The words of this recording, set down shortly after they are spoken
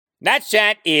Nats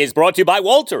Chat is brought to you by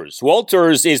Walters.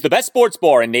 Walters is the best sports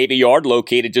bar in Navy Yard,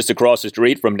 located just across the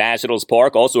street from Nationals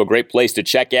Park. Also a great place to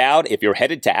check out if you're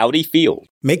headed to Audi Field.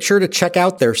 Make sure to check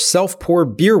out their self-pour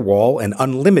beer wall and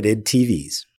unlimited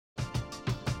TVs.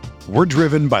 We're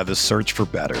driven by the search for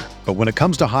better. But when it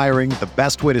comes to hiring, the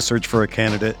best way to search for a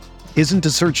candidate isn't to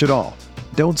search at all.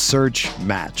 Don't search,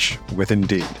 match with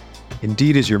Indeed.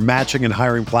 Indeed is your matching and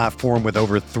hiring platform with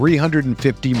over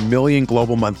 350 million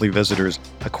global monthly visitors,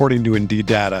 according to Indeed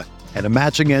data, and a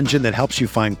matching engine that helps you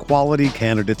find quality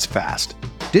candidates fast.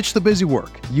 Ditch the busy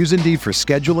work. Use Indeed for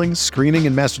scheduling, screening,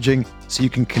 and messaging so you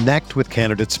can connect with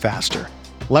candidates faster.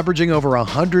 Leveraging over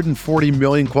 140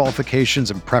 million qualifications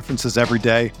and preferences every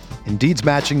day, Indeed's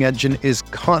matching engine is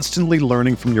constantly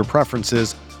learning from your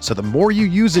preferences, so the more you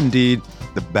use Indeed,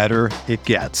 the better it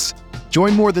gets.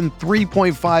 Join more than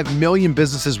 3.5 million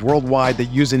businesses worldwide that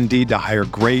use Indeed to hire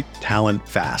great talent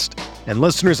fast. And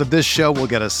listeners of this show will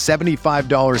get a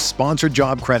 $75 sponsored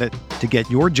job credit to get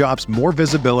your jobs more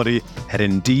visibility at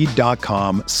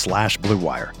Indeed.com/Blue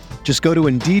Wire. Just go to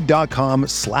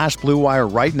Indeed.com/Blue Wire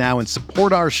right now and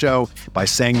support our show by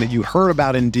saying that you heard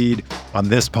about Indeed on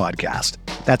this podcast.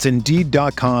 That's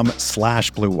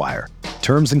Indeed.com/Blue Wire.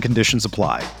 Terms and conditions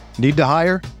apply. Need to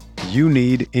hire? You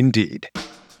need Indeed.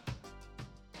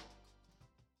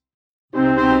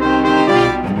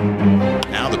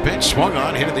 Now the pitch swung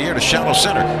on, hit in the air to shallow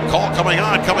center. Call coming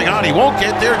on. He won't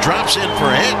get there. Drops in for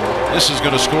a hit. This is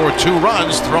going to score 2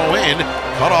 runs. Throw in.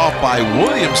 Cut off by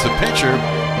Williams, the pitcher.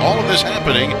 All of this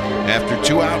happening after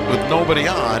 2 out with nobody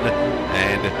on.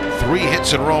 And 3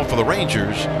 hits in a row for the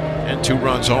Rangers. And 2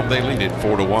 runs home. They lead it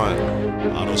 4-1.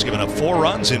 Otto's given up 4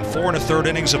 runs in 4 1/3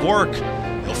 innings of work.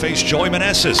 He'll face Joey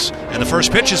Meneses, and the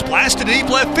first pitch is blasted to deep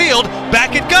left field.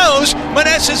 Back it goes.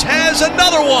 Meneses has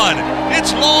another one.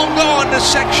 It's long gone to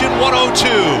section 102.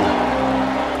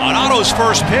 On Otto's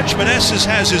first pitch, Meneses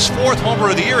has his 4th homer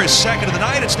of the year, his 2nd of the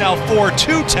night. It's now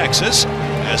 4-2 Texas,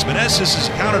 as Meneses has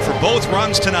accounted for both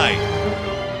runs tonight.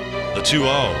 The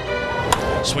 2-0.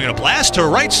 Swinging a blast to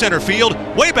right center field.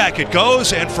 Way back it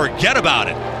goes, and forget about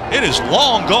it. It is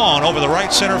long gone over the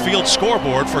right center field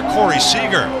scoreboard for Corey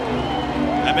Seager.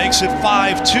 That makes it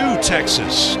 5-2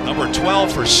 Texas. Number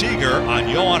 12 for Seager on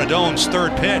Yohan Adon's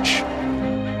 3rd pitch.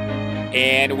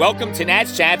 And welcome to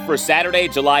Nats Chat for Saturday,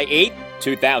 July 8th,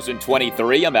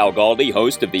 2023. I'm Al Galdi,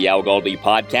 host of the Al Galdi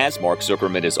podcast. Mark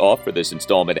Zuckerman is off for this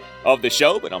installment of the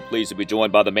show, but I'm pleased to be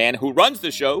joined by the man who runs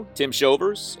the show, Tim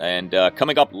Shovers. And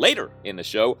coming up later in the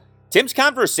show, Tim's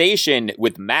conversation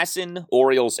with Masson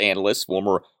Orioles analyst,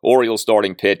 former Orioles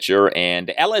starting pitcher,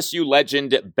 and LSU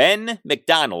legend Ben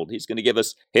McDonald. He's going to give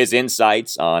us his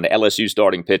insights on LSU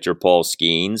starting pitcher Paul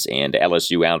Skeens and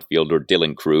LSU outfielder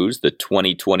Dylan Cruz, the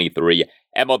 2023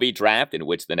 MLB draft, in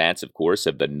which the Nats, of course,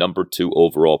 have the number 2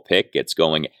 overall pick. It's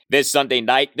going this Sunday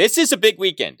night. This is a big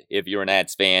weekend if you're a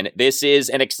Nats fan. This is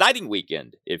an exciting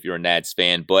weekend if you're a Nats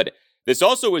fan, but this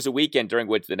also is a weekend during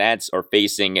which the Nats are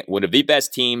facing one of the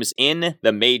best teams in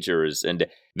the majors, and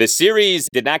the series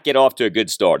did not get off to a good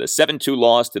start. A 7-2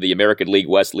 loss to the American League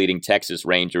West leading Texas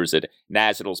Rangers at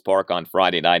Nationals Park on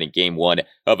Friday night in Game 1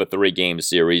 of a 3-game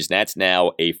series. Nats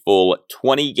now a full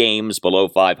 20 games below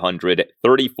 500,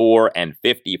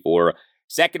 34-54.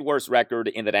 Second worst record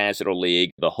in the National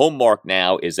League. The home mark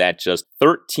now is at just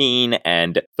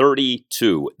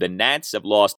 13-32. The Nats have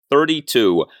lost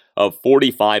 32 of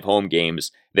 45 home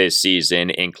games this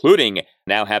season, including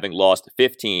now having lost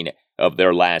 15 of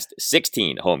their last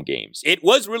 16 home games. It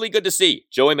was really good to see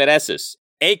Joey Meneses,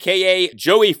 a.k.a.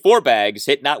 Joey Fourbags,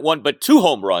 hit not 1 but 2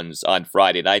 home runs on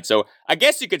Friday night. So I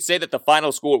guess you could say that the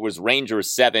final score was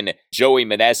Rangers 7, Joey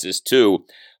Meneses 2.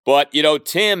 But,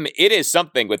 Tim, it is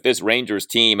something with this Rangers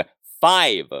team.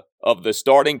 5 of the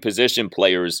starting position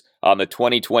players on the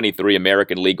 2023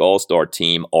 American League All-Star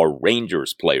team are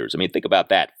Rangers players. I mean, think about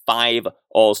that. 5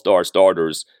 All-Star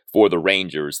starters for the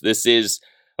Rangers. This is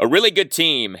a really good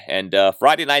team, and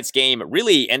Friday night's game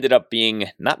really ended up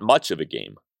being not much of a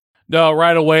game. No,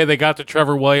 right away they got to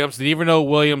Trevor Williams, and even though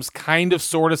Williams kind of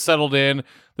sort of settled in,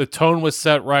 the tone was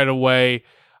set right away.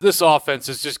 This offense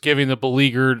is just giving the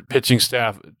beleaguered pitching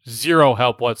staff zero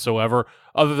help whatsoever,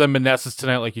 other than Meneses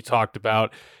tonight, like you talked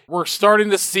about. We're starting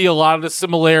to see a lot of the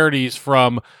similarities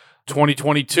from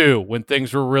 2022, when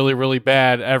things were really, really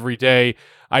bad every day.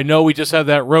 I know we just had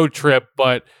that road trip,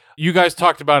 but you guys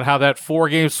talked about how that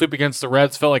 4-game sweep against the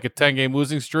Reds felt like a 10-game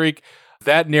losing streak.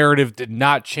 That narrative did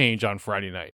not change on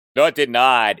Friday night. No, it did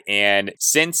not. And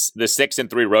since the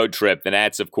 6-3 road trip, the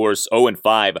Nats, of course,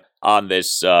 0-5 on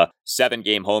this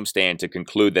 7-game homestand to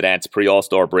conclude the Nats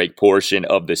pre-All-Star break portion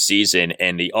of the season.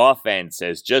 And the offense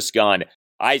has just gone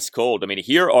ice cold. I mean,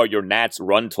 here are your Nats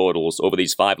run totals over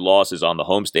these 5 losses on the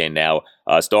homestand now,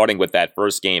 starting with that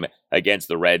first game against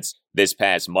the Reds this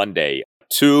past Monday.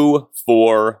 2,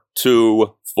 4,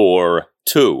 2, 4,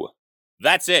 2.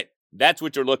 That's it. That's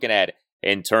what you're looking at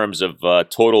in terms of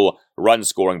total run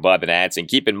scoring by the Nats. And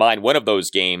keep in mind, one of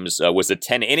those games was a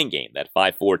 10-inning game, that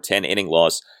 5-4 10-inning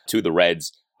loss to the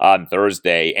Reds on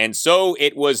Thursday. And so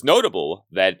it was notable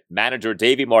that manager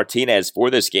Davey Martinez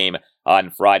for this game on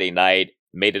Friday night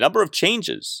made a number of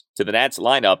changes to the Nats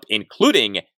lineup,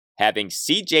 including having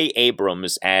C.J.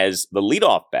 Abrams as the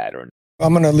leadoff batter.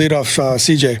 I'm going to lead off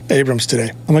C.J. Abrams today.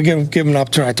 I'm going to give him an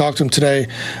opportunity. I talked to him today.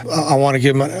 I want to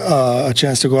give him a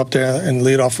chance to go up there and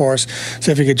lead off for us,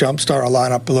 see if he could jumpstart our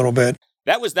lineup a little bit.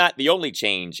 That was not the only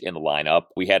change in the lineup.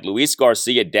 We had Luis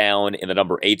Garcia down in the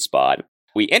number 8 spot.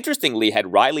 We interestingly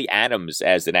had Riley Adams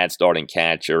as the Nats starting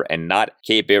catcher and not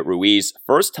Keibert Ruiz.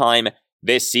 First time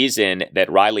this season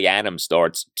that Riley Adams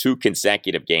starts 2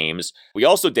 consecutive games. We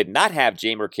also did not have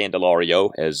Jeimer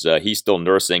Candelario as he's still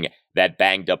nursing that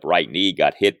banged-up right knee,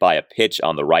 got hit by a pitch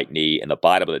on the right knee in the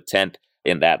bottom of the 10th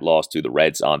in that loss to the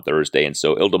Reds on Thursday. And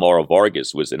so Ildemaro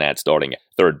Vargas was the Nats starting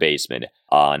third baseman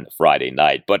on Friday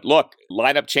night. But look,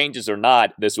 lineup changes or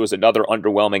not, this was another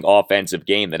underwhelming offensive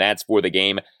game. The Nats for the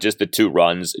game, just the 2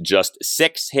 runs, just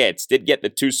 6 hits. Did get the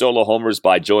 2 solo homers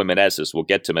by Joey Meneses. We'll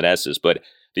get to Meneses, but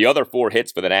the other 4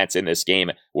 hits for the Nats in this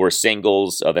game were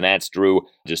singles. The Nats drew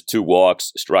just 2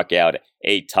 walks, struck out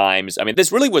 8 times. I mean,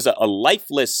 this really was a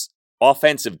lifeless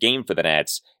offensive game for the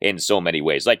Nats in so many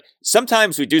ways. Like,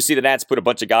 sometimes we do see the Nats put a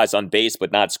bunch of guys on base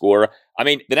but not score. I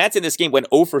mean, the Nats in this game went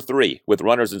 0 for 3 with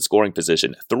runners in scoring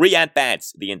position. 3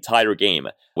 at-bats the entire game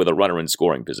with a runner in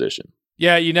scoring position.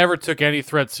 Yeah, you never took any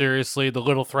threat seriously, the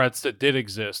little threats that did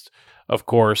exist, of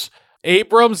course.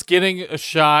 Abrams getting a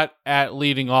shot at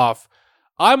leading off.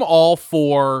 I'm all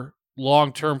for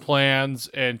long-term plans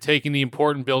and taking the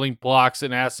important building blocks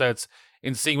and assets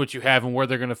and seeing what you have and where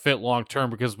they're going to fit long-term,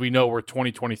 because we know where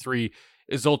 2023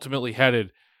 is ultimately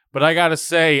headed. But I got to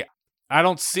say, I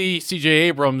don't see C.J.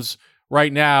 Abrams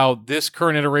right now, this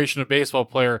current iteration of baseball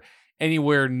player,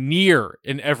 anywhere near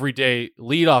an everyday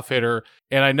leadoff hitter.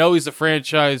 And I know he's a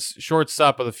franchise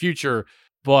shortstop of the future,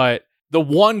 but the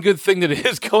one good thing that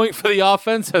is going for the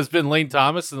offense has been Lane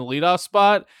Thomas in the leadoff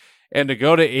spot. And to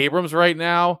go to Abrams right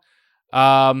now,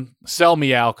 sell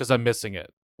me out because I'm missing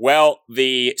it. Well,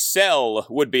 the sell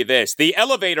would be this. The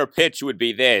elevator pitch would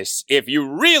be this. If you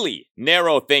really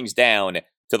narrow things down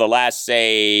to the last,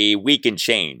 say, week and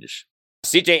change,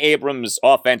 C.J. Abrams'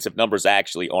 offensive numbers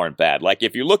actually aren't bad. Like,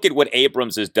 if you look at what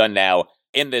Abrams has done now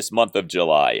in this month of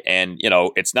July, and, you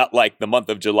know, it's not like the month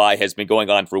of July has been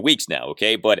going on for weeks now,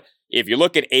 okay? But if you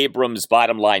look at Abrams'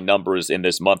 bottom line numbers in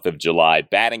this month of July,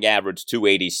 batting average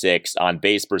 286, on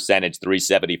base percentage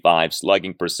 375,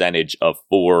 slugging percentage of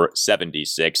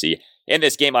 476. He, in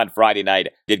this game on Friday night,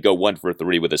 did go 1 for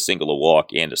 3 with a single, a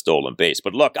walk, and a stolen base.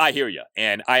 But look, I hear you,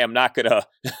 and I am not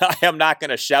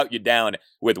gonna shout you down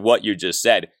with what you just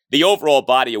said. The overall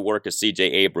body of work of C.J.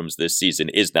 Abrams this season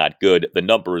is not good. The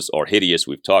numbers are hideous.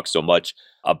 We've talked so much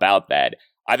about that.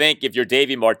 I think if you're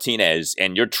Davey Martinez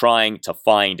and you're trying to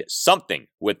find something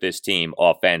with this team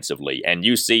offensively, and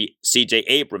you see C.J.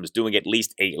 Abrams doing at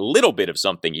least a little bit of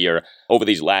something here over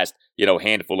these last,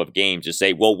 handful of games, you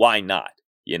say, well, why not?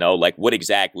 Like, what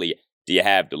exactly do you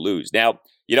have to lose? Now,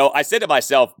 I said to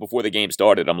myself before the game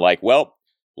started, I'm like, well,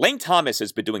 Lane Thomas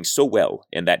has been doing so well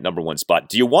in that number 1 spot.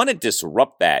 Do you want to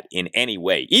disrupt that in any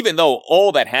way? Even though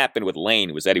all that happened with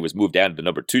Lane was that he was moved down to the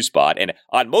number 2 spot. And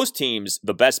on most teams,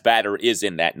 the best batter is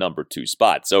in that number 2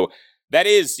 spot. So that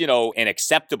is, an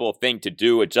acceptable thing to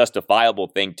do, a justifiable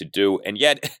thing to do. And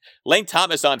yet, Lane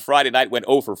Thomas on Friday night went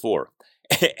 0 for 4.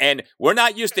 And we're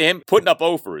not used to him putting up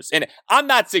offers. And I'm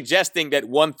not suggesting that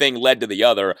one thing led to the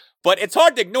other, but it's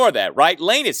hard to ignore that, right?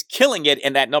 Lane is killing it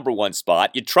in that number 1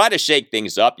 spot. You try to shake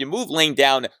things up. You move Lane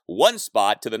down 1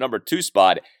 spot to the number 2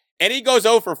 spot, and he goes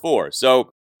 0 for 4.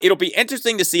 So it'll be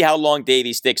interesting to see how long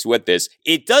Davey sticks with this.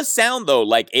 It does sound, though,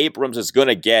 like Abrams is going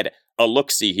to get a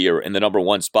look-see here in the number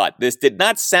 1 spot. This did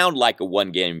not sound like a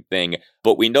one-game thing,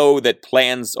 but we know that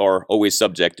plans are always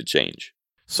subject to change.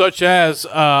 Such as,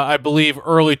 I believe,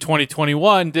 early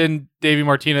 2021, didn't Davey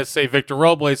Martinez say Victor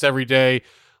Robles every day,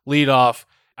 lead off?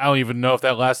 I don't even know if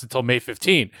that lasted until May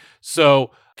 15.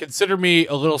 So consider me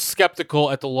a little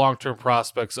skeptical at the long-term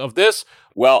prospects of this.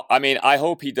 Well, I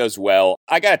hope he does well.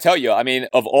 I got to tell you,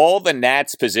 of all the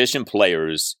Nats position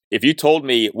players, if you told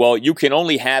me, well, you can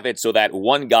only have it so that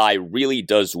one guy really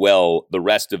does well the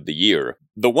rest of the year,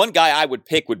 the one guy I would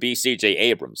pick would be C.J.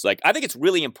 Abrams. Like, I think it's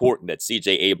really important that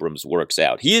C.J. Abrams works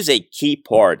out. He is a key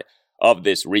part of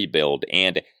this rebuild.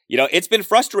 And, it's been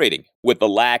frustrating with the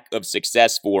lack of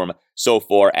success for him so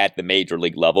far at the major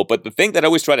league level. But the thing that I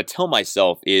always try to tell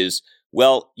myself is,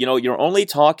 well, you're only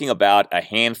talking about a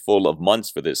handful of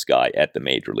months for this guy at the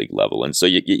major league level. And so,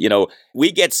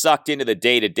 we get sucked into the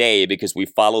day-to-day because we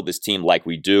follow this team like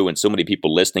we do, and so many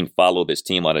people listening follow this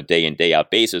team on a day-in, day-out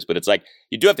basis. But it's like,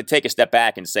 you do have to take a step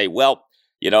back and say, well,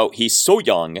 he's so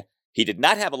young. He did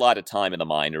not have a lot of time in the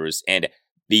minors, and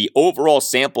the overall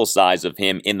sample size of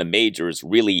him in the majors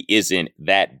really isn't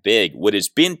that big. What has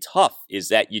been tough is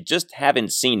that you just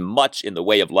haven't seen much in the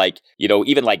way of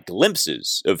even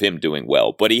glimpses of him doing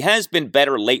well. But he has been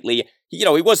better lately. He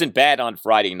wasn't bad on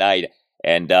Friday night,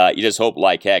 and you just hope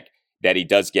like heck that he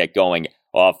does get going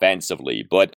offensively.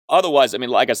 But otherwise,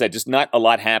 like I said, just not a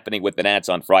lot happening with the Nats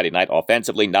on Friday night.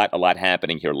 Offensively, not a lot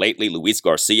happening here lately. Luis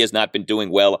Garcia's not been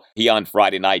doing well. He on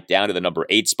Friday night down to the number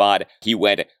 8 spot. He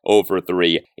went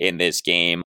 0-3 in this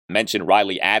game. Mentioned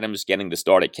Riley Adams getting the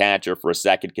start at catcher for a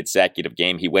second consecutive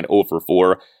game. He went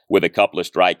 0-4 with a couple of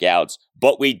strikeouts.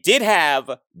 But we did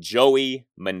have Joey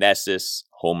Meneses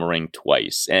homering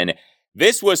twice. And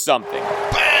this was something.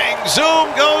 Bang!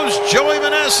 Zoom goes Joey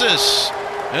Meneses.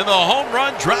 And the home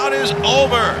run drought is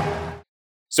over.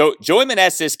 So Joey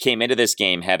Meneses came into this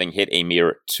game having hit a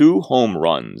mere 2 home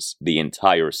runs the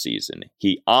entire season.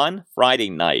 He, on Friday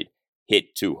night,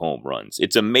 hit 2 home runs.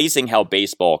 It's amazing how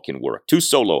baseball can work. 2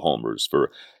 solo homers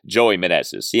for Joey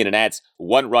Meneses. He and the Nats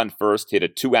 1-run first, hit a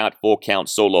 2-out full count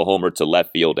solo homer to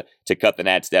left field to cut the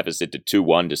Nats deficit to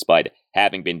 2-1 despite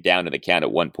having been down in the count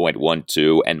at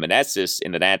 1.12. And Meneses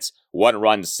in the Nats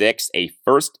 1-run 6th, a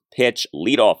first pitch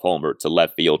leadoff homer to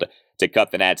left field to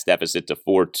cut the Nats deficit to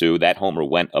 4-2. That homer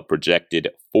went a projected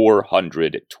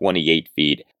 428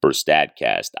 feet per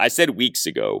StatCast. I said weeks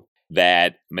ago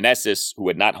that Meneses, who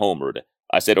had not homered,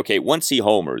 I said, okay, once he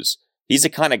homers, he's the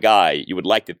kind of guy you would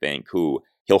like to think who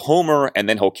he'll homer and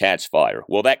then he'll catch fire.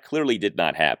 Well, that clearly did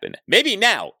not happen. Maybe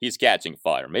now he's catching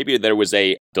fire. Maybe there was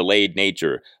a delayed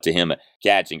nature to him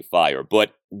catching fire.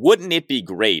 But wouldn't it be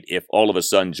great if all of a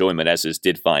sudden Joey Meneses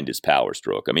did find his power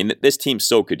stroke? This team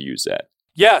so could use that.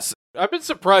 Yes. I've been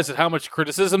surprised at how much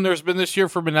criticism there's been this year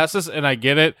for Meneses, and I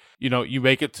get it. You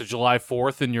make it to July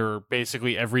 4th and your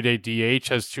basically everyday DH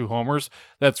has 2 homers.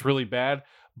 That's really bad.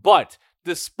 But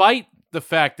despite the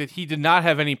fact that he did not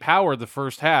have any power the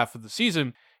first half of the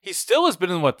season, he still has been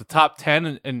in the top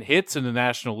 10 in hits in the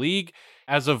National League.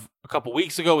 As of a couple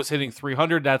weeks ago, was hitting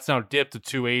 300. That's now dipped to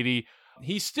 280.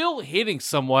 He's still hitting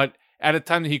somewhat at a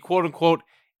time that he quote-unquote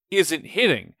isn't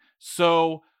hitting.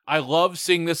 So I love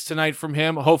seeing this tonight from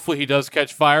him. Hopefully he does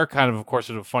catch fire, of course,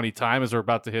 at a funny time as we're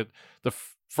about to hit the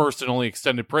first and only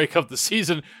extended break of the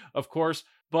season, of course.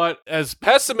 But as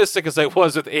pessimistic as I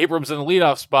was with Abrams in the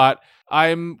leadoff spot,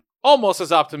 I'm almost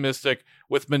as optimistic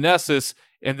with Meneses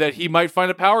and that he might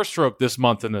find a power stroke this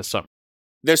month and this summer.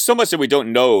 There's so much that we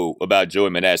don't know about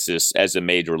Joey Meneses as a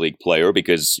major league player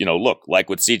because, look, like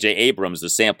with C.J. Abrams,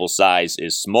 the sample size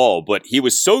is small, but he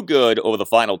was so good over the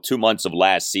final 2 months of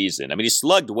last season. He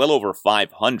slugged well over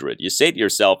 500. You say to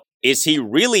yourself, is he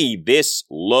really this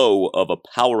low of a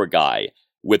power guy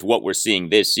with what we're seeing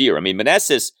this year?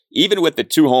 Meneses, even with the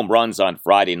 2 home runs on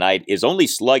Friday night, is only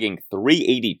slugging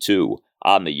 .382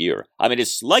 on the year.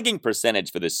 His slugging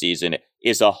percentage for the season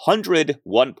is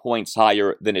 101 points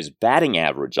higher than his batting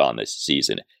average on this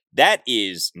season. That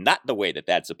is not the way that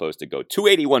that's supposed to go.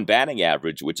 .281 batting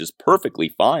average, which is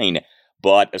perfectly fine,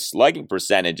 but a slugging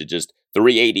percentage of just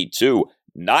 .382.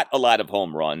 Not a lot of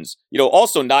home runs.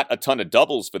 Also not a ton of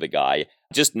doubles for the guy.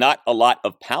 Just not a lot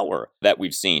of power that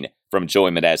we've seen from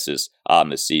Joey Meneses on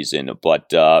the season.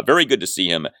 But very good to see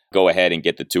him go ahead and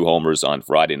get the 2 homers on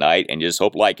Friday night, and just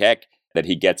hope like heck that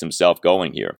he gets himself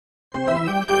going here.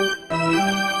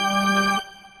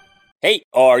 Hey,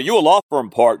 are you a law firm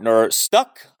partner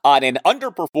stuck on an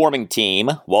underperforming team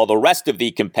while the rest of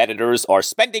the competitors are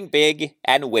spending big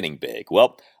and winning big?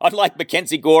 Well, unlike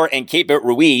Mackenzie Gore and Keibert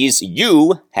Ruiz,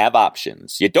 you have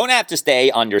options. You don't have to stay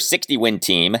on your 60-win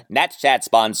team. Nats Chat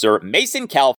sponsor Mason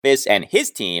Kalfis and his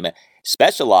team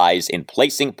specialize in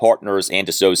placing partners and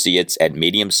associates at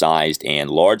medium-sized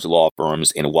and large law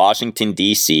firms in Washington,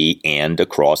 D.C. and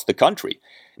across the country.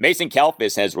 Mason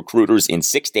Kalfis has recruiters in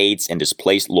 6 states and has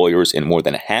placed lawyers in more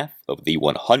than half of the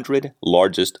 100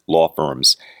 largest law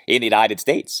firms in the United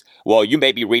States. While you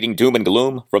may be reading doom and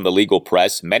gloom from the legal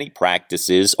press, many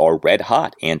practices are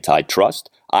red-hot: antitrust,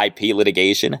 IP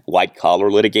litigation, white-collar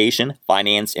litigation,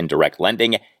 finance and direct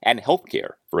lending, and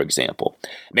healthcare, for example.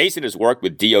 Mason has worked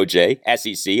with DOJ,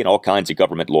 SEC, and all kinds of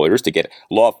government lawyers to get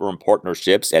law firm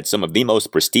partnerships at some of the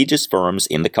most prestigious firms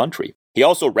in the country. He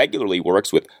also regularly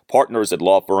works with partners at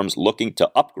law firms looking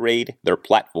to upgrade their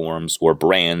platforms or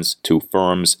brands to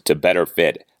firms to better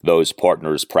fit those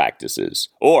partners' practices.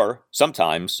 Or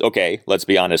sometimes, let's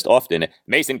be honest, often,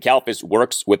 Mason Kalfas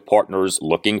works with partners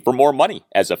looking for more money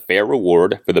as a fair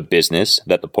reward for the business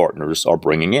that the partners are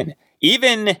bringing in.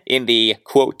 Even in the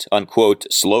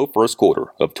quote-unquote slow first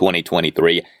quarter of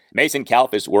 2023, Mason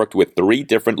Kalfas worked with 3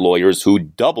 different lawyers who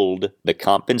doubled the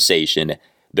compensation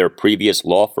their previous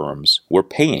law firms were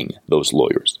paying those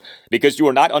lawyers. Because you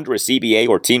are not under a CBA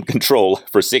or team control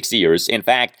for 6 years. In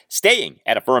fact, staying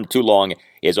at a firm too long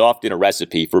is often a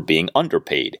recipe for being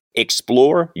underpaid.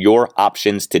 Explore your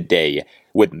options today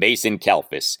with Mason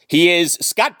Kalfas. He is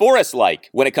Scott Boras-like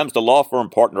when it comes to law firm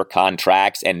partner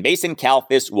contracts, and Mason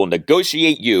Kalfas will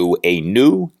negotiate you a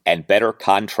new and better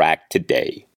contract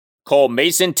today. Call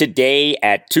Mason today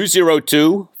at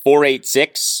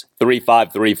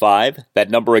 202-486-3535.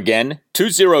 That number again,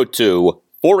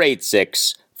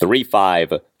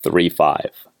 202-486-3535.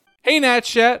 Hey, Nat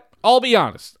Chat. I'll be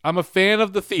honest. I'm a fan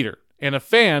of the theater and a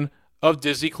fan of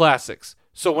Disney classics.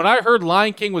 So when I heard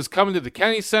Lion King was coming to the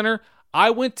Kennedy Center, I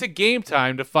went to Game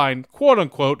Time to find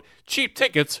quote-unquote cheap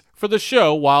tickets for the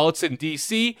show while it's in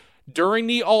D.C. during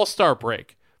the All-Star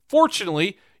break.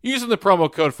 Fortunately, using the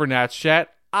promo code for Nats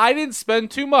Chat, I didn't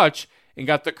spend too much and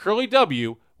got the curly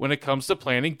W when it comes to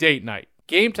planning date night.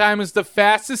 Game Time is the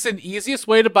fastest and easiest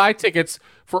way to buy tickets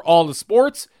for all the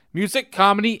sports, music,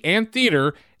 comedy, and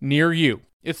theater near you.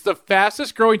 It's the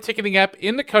fastest growing ticketing app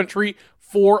in the country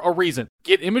for a reason.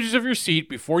 Get images of your seat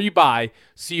before you buy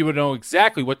so you will know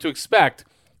exactly what to expect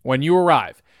when you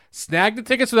arrive. Snag the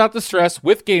tickets without the stress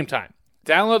with Game Time.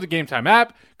 Download the Game Time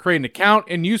app, create an account,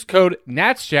 and use code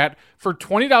NATSCHAT for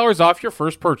 $20 off your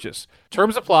first purchase.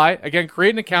 Terms apply. Again,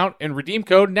 create an account and redeem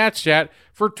code NATSCHAT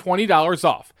for $20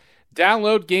 off.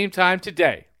 Download Game Time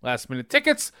today. Last minute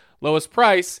tickets, lowest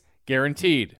price,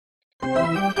 guaranteed.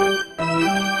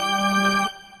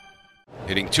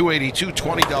 Hitting 282,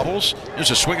 20 doubles.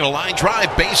 There's a swing and a line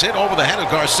drive, base hit over the head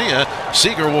of Garcia.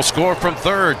 Seager will score from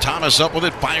third. Thomas up with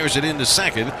it, fires it into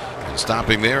second. And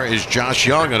stopping there is Josh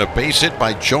Young on a base hit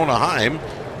by Jonah Heim.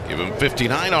 Give him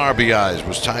 59 RBIs.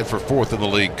 Was tied for fourth in the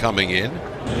league coming in.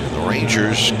 And the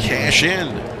Rangers cash in.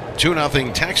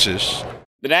 2-0 Texas.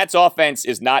 The Nats offense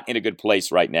is not in a good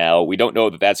place right now. We don't know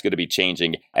that that's going to be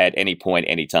changing at any point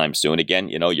anytime soon. Again,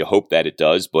 you hope that it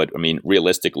does, but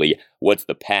realistically, what's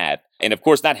the path? And of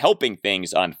course, not helping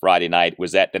things on Friday night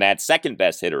was that the Nats' second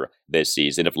best hitter this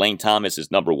season. If Lane Thomas is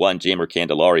number 1, Jeimer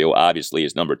Candelario obviously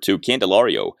is number 2.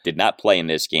 Candelario did not play in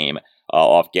this game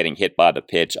off getting hit by the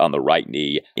pitch on the right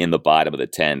knee in the bottom of the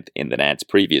 10th in the Nats'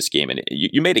 previous game. And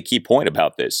you made a key point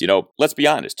about this. Let's be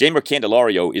honest. Jeimer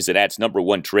Candelario is the Nats' number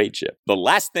 1 trade chip. The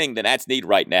last thing the Nats need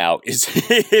right now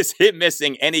is him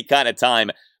missing any kind of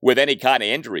time with any kind of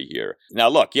injury here. Now,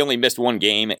 look, he only missed 1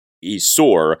 game. He's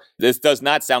sore. This does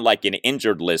not sound like an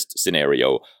injured list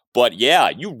scenario. But yeah,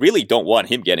 you really don't want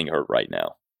him getting hurt right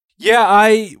now. Yeah,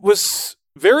 I was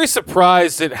very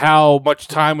surprised at how much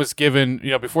time was given,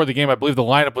 before the game. I believe the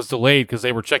lineup was delayed because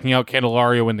they were checking out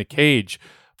Candelario in the cage.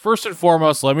 First and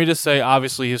foremost, let me just say,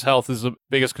 obviously his health is the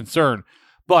biggest concern.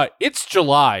 But it's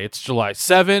July. It's July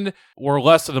 7. We're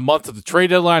less than a month of the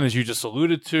trade deadline, as you just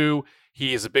alluded to.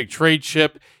 He is a big trade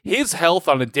chip. His health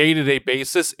on a day-to-day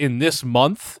basis in this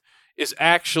month is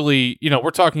actually,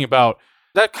 we're talking about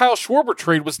that Kyle Schwarber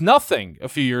trade was nothing a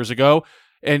few years ago.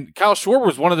 And Kyle Schwarber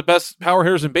was one of the best power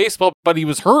hitters in baseball, but he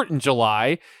was hurt in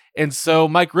July. And so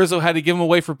Mike Rizzo had to give him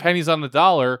away for pennies on the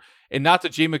dollar. And not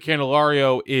that Jeimer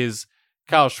Candelario is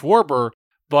Kyle Schwarber,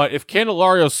 but if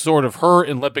Candelario's sort of hurt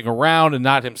and limping around and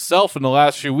not himself in the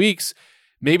last few weeks,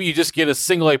 maybe you just get a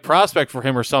single-A prospect for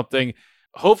him or something.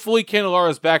 Hopefully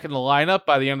Candelario's back in the lineup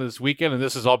by the end of this weekend, and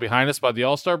this is all behind us by the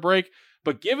All-Star break.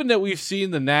 But given that we've seen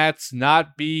the Nats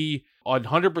not be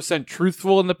 100%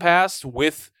 truthful in the past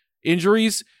with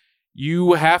injuries,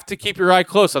 you have to keep your eye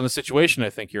close on the situation,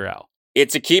 I think, Al.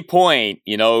 It's a key point.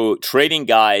 Trading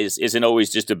guys isn't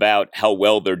always just about how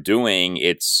well they're doing.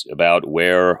 It's about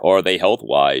where are they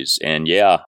health-wise. And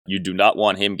yeah, you do not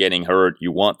want him getting hurt.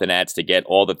 You want the Nats to get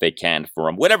all that they can for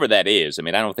him, whatever that is.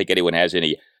 I don't think anyone has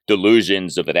any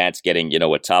delusions of the Nats getting,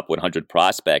 a top 100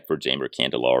 prospect for Jeimer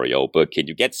Candelario, but can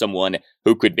you get someone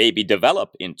who could maybe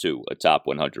develop into a top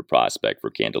 100 prospect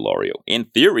for Candelario? In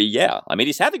theory, yeah.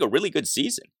 He's having a really good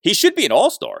season. He should be an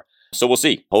all-star. So we'll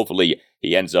see. Hopefully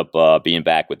he ends up being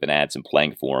back with the Nats and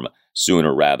playing for him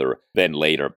sooner rather than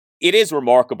later. it is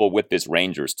remarkable with this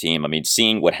Rangers team. I mean,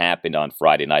 seeing what happened on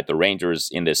Friday night, the Rangers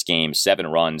in this game, 7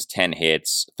 runs, 10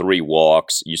 hits, 3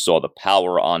 walks. You saw the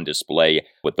power on display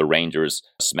with the Rangers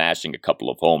smashing a couple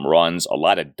of home runs, a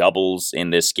lot of doubles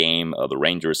in this game. The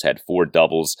Rangers had 4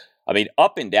 doubles. I mean,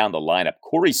 up and down the lineup,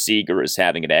 Corey Seager is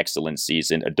having an excellent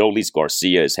season. Adolis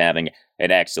Garcia is having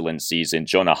an excellent season.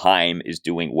 Jonah Heim is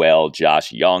doing well.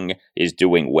 Josh Young is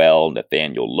doing well.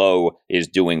 Nathaniel Lowe is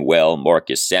doing well.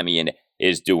 Marcus Semien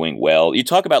is doing well. You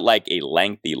talk about like a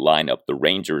lengthy lineup. The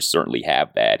Rangers certainly have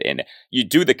that. And you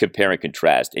do the compare and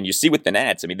contrast. And you see with the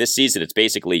Nats, I mean, this season it's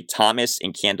basically Thomas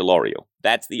and Candelario.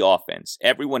 That's the offense.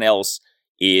 Everyone else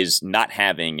is not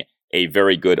having a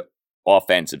very good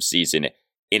offensive season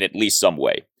in at least some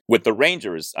way. With the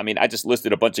Rangers, I mean, I just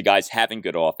listed a bunch of guys having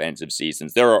good offensive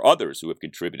seasons. There are others who have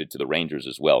contributed to the Rangers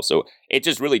as well. So it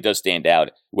just really does stand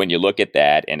out when you look at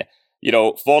that. And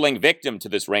falling victim to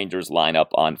this Rangers lineup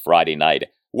on Friday night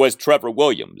was Trevor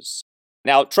Williams.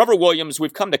 Now, Trevor Williams,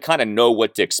 we've come to kind of know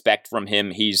what to expect from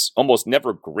him. He's almost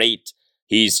never great.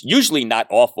 He's usually not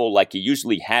awful, like he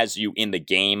usually has you in the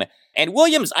game. And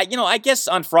Williams, I guess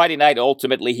on Friday night,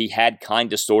 ultimately, he had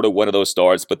kind of sort of one of those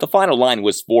starts, but the final line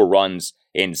was 4 runs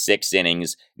in 6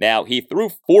 innings. Now, he threw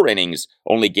 4 innings,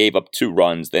 only gave up 2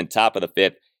 runs. Then top of the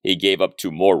 5th, he gave up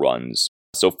 2 more runs.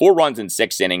 So 4 runs in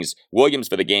 6 innings. Williams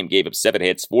for the game gave up 7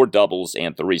 hits, 4 doubles,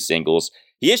 and 3 singles.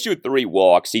 He issued 3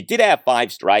 walks. He did have 5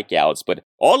 strikeouts, but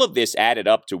all of this added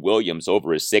up to Williams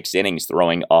over his 6 innings,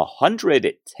 throwing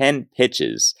 110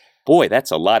 pitches. Boy, that's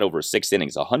a lot over 6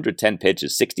 innings. 110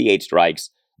 pitches, 68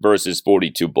 strikes versus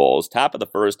 42 balls. Top of the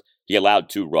 1st, he allowed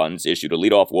 2 runs, issued a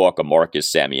leadoff walk of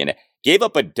Marcus Semien, gave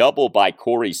up a double by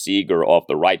Corey Seager off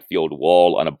the right field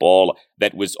wall on a ball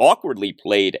that was awkwardly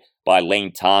played by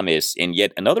Lane Thomas, in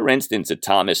yet another instance of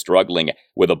Thomas struggling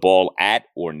with a ball at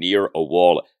or near a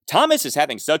wall. Thomas is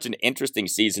having such an interesting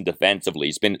season defensively.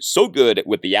 He's been so good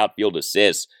with the outfield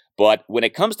assists, but when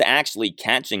it comes to actually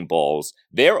catching balls,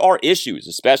 there are issues,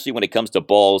 especially when it comes to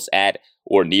balls at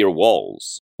or near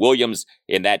walls. Williams,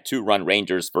 in that 2-run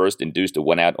Rangers first, induced a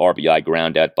 1-out RBI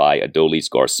groundout by Adolis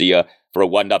Garcia for a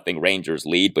 1-0 Rangers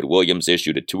lead, but Williams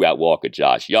issued a 2-out walk of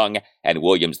Josh Young, and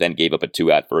Williams then gave up a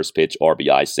 2-out first pitch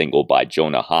RBI single by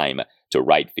Jonah Heim to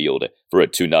right field for a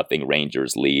 2-0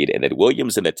 Rangers lead. And then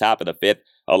Williams in the top of the 5th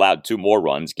allowed 2 more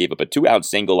runs, gave up a 2-out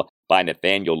single by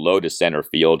Nathaniel Lowe to center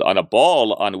field on a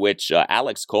ball on which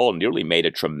Alex Cole nearly made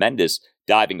a tremendous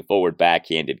diving forward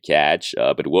backhanded catch,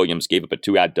 but Williams gave up a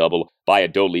 2-out double by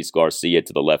Adolis Garcia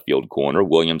to the left field corner.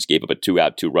 Williams gave up a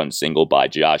 2-out 2-run single by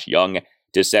Josh Young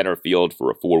to center field for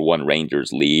a 4-1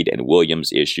 Rangers lead, and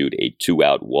Williams issued a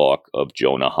 2-out walk of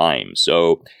Jonah Heim.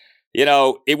 So,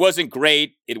 it wasn't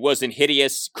great. It wasn't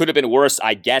hideous. Could have been worse,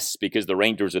 I guess, because the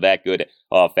Rangers are that good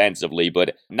offensively,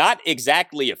 but not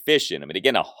exactly efficient. I mean,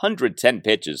 again, 110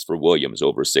 pitches for Williams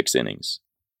over 6 innings.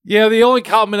 Yeah, the only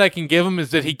compliment I can give him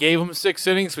is that he gave him 6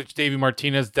 innings, which Davey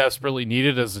Martinez desperately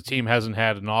needed as the team hasn't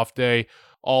had an off day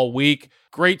all week.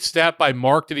 Great stat by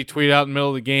Mark that he tweeted out in the middle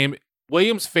of the game.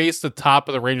 Williams faced the top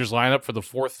of the Rangers lineup for the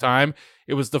 4th time.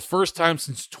 It was the first time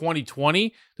since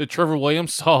 2020 that Trevor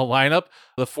Williams saw a lineup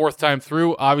the 4th time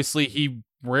through. Obviously, he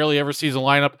rarely ever sees a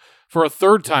lineup for a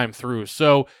 3rd time through.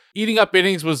 So eating up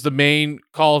innings was the main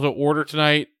call to order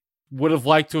tonight. Would have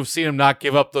liked to have seen him not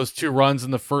give up those 2 runs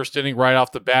in the 1st inning right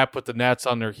off the bat, put the Nats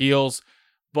on their heels.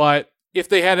 But if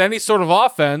they had any sort of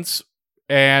offense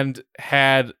and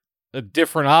had a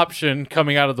different option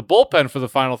coming out of the bullpen for the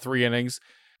final 3 innings,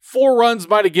 4 runs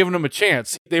might have given him a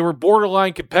chance. They were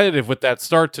borderline competitive with that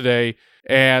start today.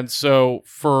 And so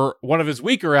for one of his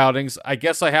weaker outings, I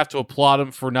guess I have to applaud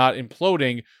him for not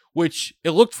imploding, which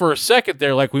it looked for a second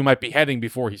there like we might be heading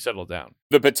before he settled down.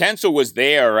 The potential was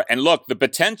there. And look, the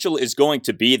potential is going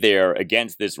to be there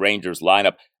against this Rangers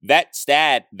lineup. That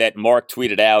stat that Mark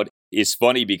tweeted out is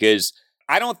funny because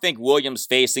I don't think Williams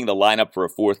facing the lineup for a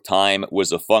 4th time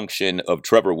was a function of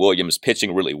Trevor Williams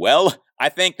pitching really well. I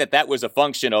think that was a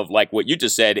function of, like what you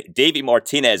just said, Davey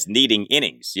Martinez needing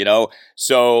innings,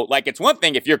 So, it's one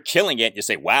thing if you're killing it and you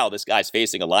say, wow, this guy's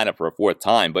facing a lineup for a 4th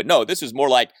time. But no, this is more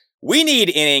like, we need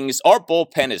innings. Our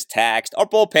bullpen is taxed. Our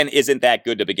bullpen isn't that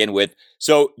good to begin with.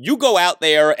 So you go out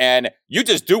there and you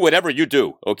just do whatever you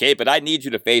do, okay? But I need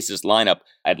you to face this lineup,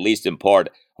 at least in part,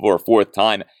 for a 4th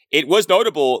time. It was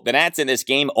notable the Nats in this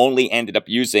game only ended up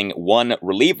using 1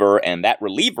 reliever, and that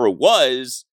reliever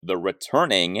was the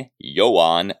returning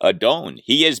Yoan Adon.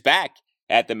 He is back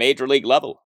at the major league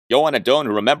level. Yoan Adon,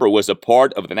 who remember was a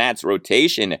part of the Nats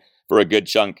rotation for a good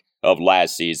chunk of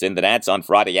last season. The Nats on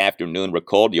Friday afternoon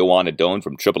recalled Yohan Adon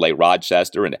from AAA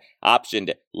Rochester and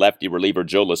optioned lefty reliever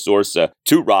Joe LaSorsa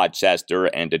to Rochester,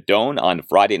 and Adon on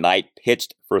Friday night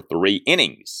pitched for 3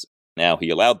 innings. Now, he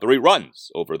allowed 3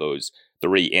 runs over those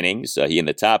 3 innings. He, in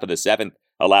the top of the 7th,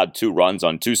 allowed 2 runs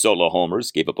on 2 solo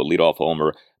homers, gave up a leadoff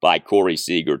homer by Corey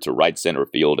Seager to right center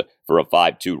field for a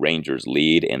 5-2 Rangers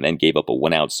lead, and then gave up a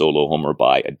 1-out solo homer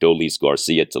by Adolis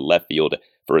Garcia to left field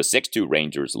for a 6-2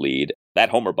 Rangers lead. That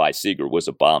homer by Seager was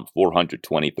a bomb,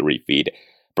 423 feet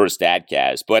per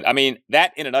Statcast. But, I mean,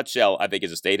 that in a nutshell, I think,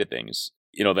 is a state of things.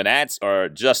 You know, the Nats are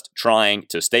just trying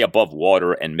to stay above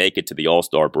water and make it to the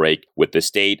All-Star break with the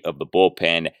state of the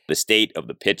bullpen, the state of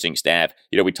the pitching staff.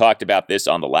 You know, we talked about this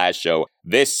on the last show.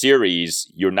 This series,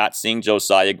 you're not seeing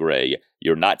Josiah Gray.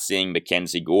 You're not seeing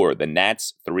Mackenzie Gore. The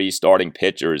Nats' 3 starting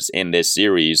pitchers in this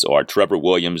series are Trevor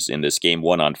Williams in this Game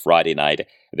 1 on Friday night,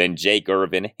 then Jake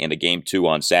Irvin in the Game 2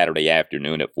 on Saturday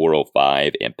afternoon at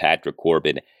 4:05, and Patrick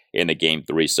Corbin in the Game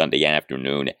 3 Sunday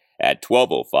afternoon at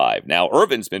 12:05. Now,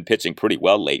 Irvin's been pitching pretty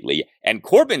well lately, and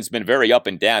Corbin's been very up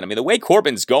and down. I mean, the way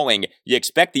Corbin's going, you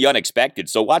expect the unexpected,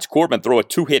 so watch Corbin throw a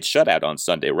 2-hit shutout on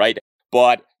Sunday, right?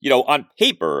 But, you know, on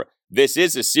paper, this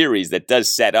is a series that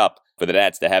does set up for the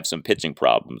Nats to have some pitching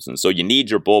problems, and so you need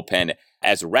your bullpen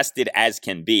as rested as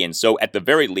can be, and so at the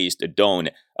very least, Adon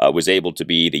was able to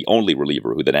be the only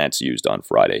reliever who the Nats used on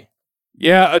Friday.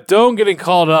 Yeah, Adon getting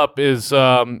called up is...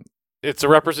 It's a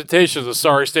representation of the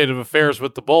sorry state of affairs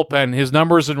with the bullpen. His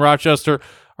numbers in Rochester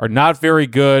are not very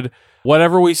good.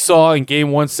 Whatever we saw in Game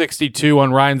 162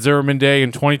 on Ryan Zimmerman Day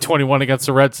in 2021 against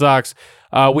the Red Sox,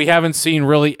 we haven't seen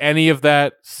really any of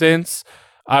that since.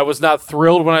 I was not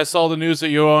thrilled when I saw the news that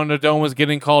Yohan Adon was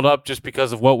getting called up just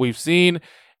because of what we've seen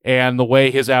and the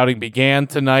way his outing began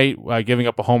tonight, giving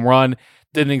up a home run.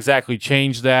 Didn't exactly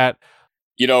change that.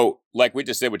 You know, like we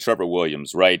just said with Trevor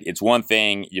Williams, right? It's one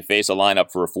thing you face a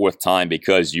lineup for a 4th time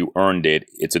because you earned it.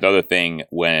 It's another thing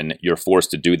when you're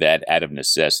forced to do that out of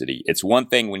necessity. It's one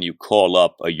thing when you call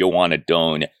up a Yohan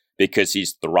Adon because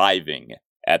he's thriving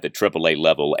at the AAA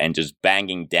level and just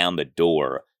banging down the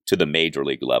door to the major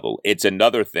league level. It's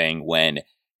another thing when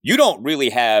you don't really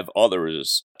have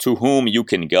others to whom you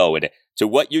can go. And to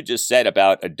what you just said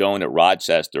about Adon at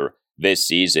Rochester this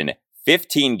season,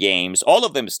 15 games, all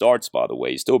of them starts, by the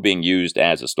way, still being used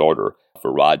as a starter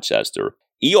for Rochester.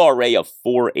 ERA of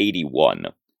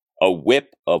 4.81, a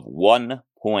whip of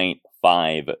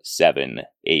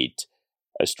 1.578,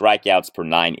 a strikeouts per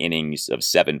 9 innings of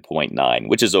 7.9,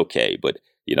 which is okay, but,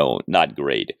 you know, not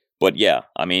great. But yeah,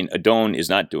 I mean, Adon is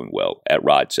not doing well at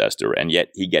Rochester, and yet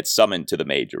he gets summoned to the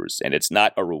majors, and it's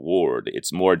not a reward.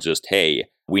 It's more just, hey,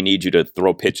 we need you to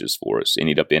throw pitches for us and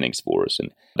eat up innings for us,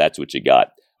 and that's what you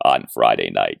got on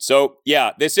Friday night. So,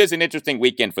 yeah, this is an interesting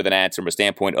weekend for the Nats from a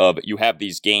standpoint of you have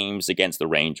these games against the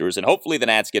Rangers, and hopefully the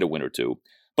Nats get a win or two.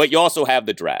 But you also have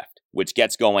the draft, which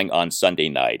gets going on Sunday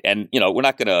night. And, you know, we're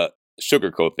not going to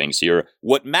sugarcoat things here.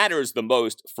 What matters the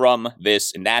most from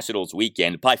this Nationals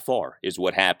weekend, by far, is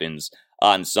what happens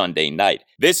on Sunday night.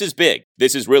 This is big.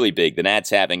 This is really big. The Nats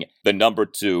having the number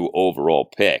 2 overall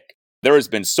pick. There has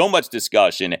been so much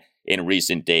discussion in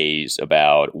recent days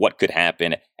about what could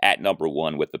happen at number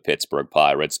 1 with the Pittsburgh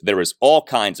Pirates. There is all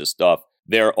kinds of stuff.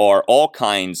 There are all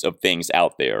kinds of things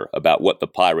out there about what the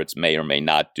Pirates may or may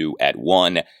not do at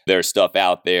 1. There's stuff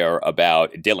out there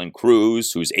about Dylan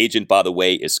Cruz, whose agent, by the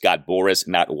way, is Scott Boras,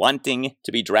 not wanting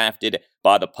to be drafted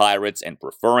by the Pirates and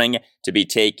preferring to be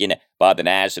taken by the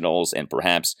Nationals and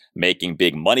perhaps making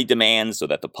big money demands so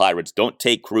that the Pirates don't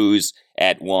take Cruz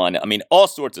at 1. I mean, all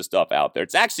sorts of stuff out there.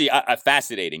 It's actually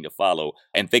fascinating to follow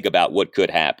and think about what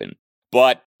could happen.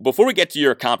 But before we get to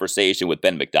your conversation with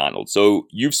Ben McDonald, so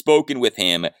you've spoken with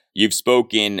him, you've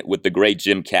spoken with the great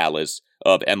Jim Callis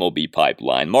of MLB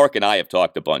Pipeline. Mark and I have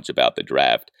talked a bunch about the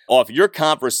draft. Off your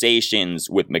conversations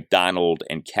with McDonald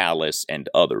and Callis and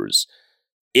others,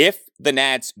 if the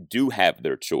Nats do have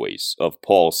their choice of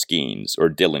Paul Skeens or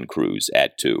Dylan Cruz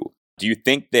at 2, do you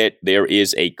think that there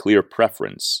is a clear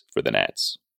preference for the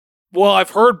Nats? Well,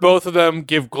 I've heard both of them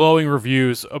give glowing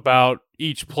reviews about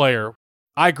each player.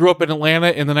 I grew up in Atlanta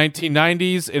in the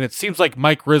 1990s, and it seems like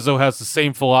Mike Rizzo has the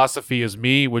same philosophy as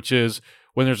me, which is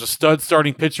when there's a stud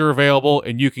starting pitcher available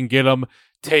and you can get him,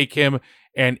 take him.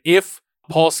 And if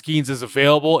Paul Skeens is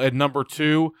available at number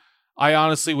 2, I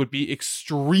honestly would be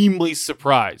extremely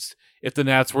surprised if the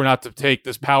Nats were not to take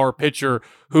this power pitcher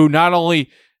who not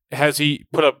only has he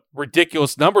put up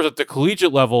ridiculous numbers at the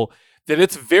collegiate level, that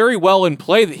it's very well in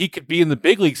play that he could be in the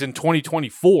big leagues in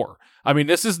 2024. I mean,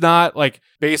 this is not like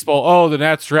baseball, oh, the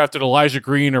Nats drafted Elijah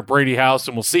Green or Brady House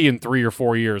and we'll see in 3 or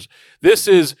 4 years. This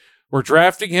is We're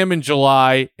drafting him in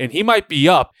July, and he might be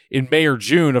up in May or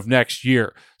June of next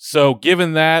year. So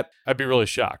given that, I'd be really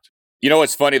shocked. You know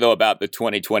what's funny, though, about the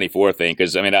 2024 thing?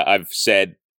 Because, I mean, I've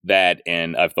said that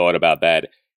and I've thought about that.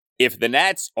 If the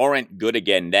Nats aren't good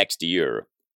again next year,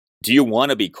 do you want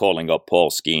to be calling up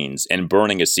Paul Skeens and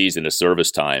burning a season of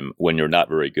service time when you're not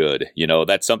very good? You know,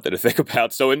 that's something to think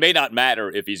about. So it may not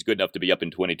matter if he's good enough to be up in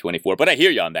 2024, but I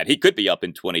hear you on that. He could be up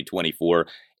in 2024,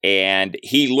 and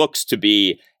he looks to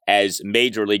be as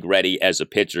major league ready as a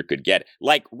pitcher could get.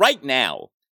 Like right now,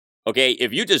 okay,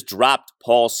 if you just dropped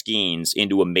Paul Skeens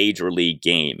into a major league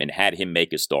game and had him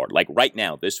make a start, like right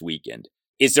now, this weekend,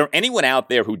 is there anyone out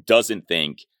there who doesn't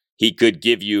think he could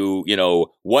give you,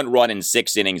 1 run in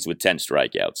 6 innings with 10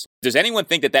 strikeouts? Does anyone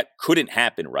think that couldn't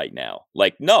happen right now?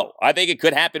 Like, no, I think it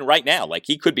could happen right now. Like,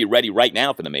 he could be ready right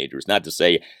now for the majors. Not to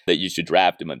say that you should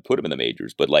draft him and put him in the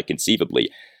majors, but like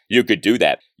conceivably, you could do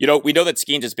that. We know that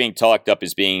Skeens is being talked up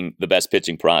as being the best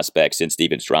pitching prospect since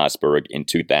Steven Strasburg in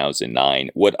 2009.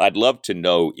 What I'd love to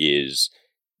know is,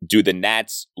 do the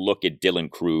Nats look at Dylan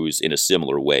Cruz in a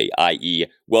similar way, i.e.,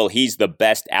 well, he's the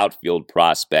best outfield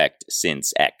prospect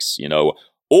since X,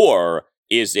 Or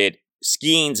is it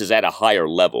Skeens is at a higher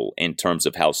level in terms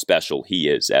of how special he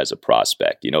is as a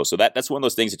prospect, So that's one of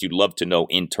those things that you'd love to know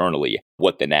internally,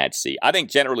 what the Nats see. I think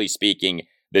generally speaking,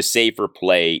 the safer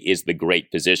play is the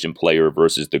great position player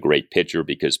versus the great pitcher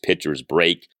because pitchers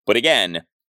break. But again,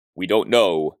 we don't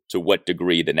know to what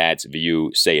degree the Nats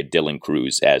view, say, a Dylan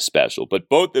Cruz as special. But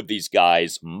both of these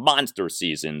guys, monster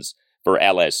seasons for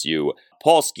LSU.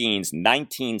 Paul Skeens,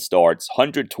 19 starts,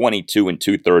 122 and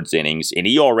 2/3 innings, an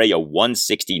ERA of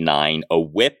 1.69, a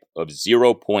whip of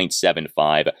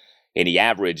 0.75, and he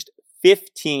averaged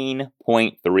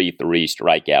 15.33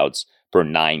 strikeouts per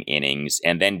 9 innings.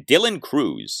 And then Dylan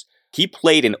Cruz, he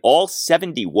played in all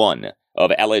 71 of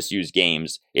LSU's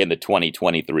games in the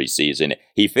 2023 season.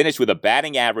 He finished with a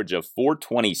batting average of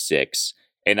 .426,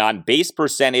 an on-base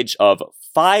percentage of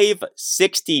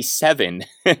 .567,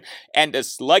 and a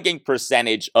slugging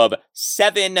percentage of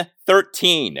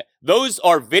 .713. Those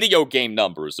are video game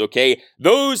numbers, okay?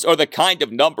 Those are the kind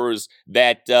of numbers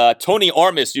that Tony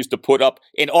Armas used to put up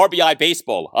in RBI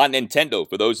Baseball on Nintendo,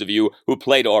 for those of you who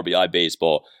played RBI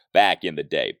Baseball back in the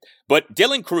day. But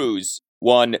Dylan Cruz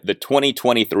won the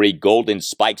 2023 Golden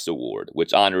Spikes Award,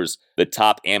 which honors the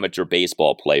top amateur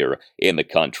baseball player in the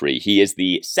country. He is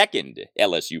the second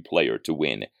LSU player to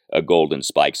win a Golden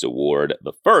Spikes Award.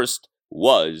 The first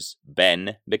was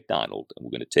Ben McDonald. And we're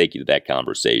going to take you to that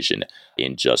conversation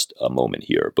in just a moment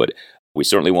here. But we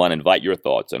certainly want to invite your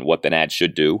thoughts on what the Nats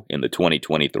should do in the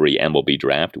 2023 MLB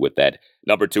draft with that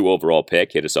number 2 overall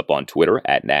pick. Hit us up on Twitter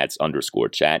at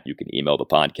Nats_chat. You can email the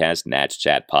podcast,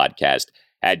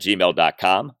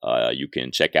 natschatpodcast@gmail.com. You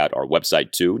can check out our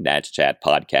website too,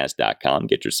 natschatpodcast.com.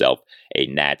 Get yourself a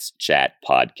Nats Chat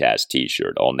Podcast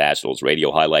t-shirt. All Nationals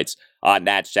radio highlights on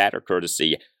Nats Chat are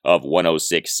courtesy of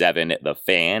 106.7 The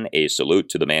Fan. A salute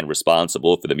to the man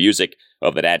responsible for the music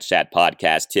of the Nats Chat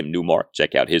Podcast, Tim Newmark.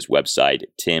 Check out his website,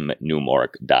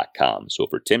 timnewmark.com. So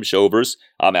for Tim Shovers,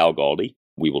 I'm Al Galdi.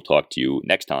 We will talk to you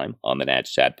next time on the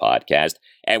Nats Chat Podcast.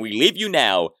 And we leave you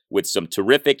now with some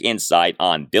terrific insight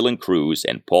on Dylan Cruz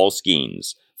and Paul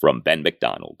Skeens from Ben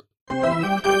McDonald.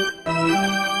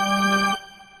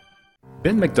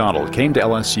 Ben McDonald came to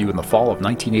LSU in the fall of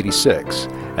 1986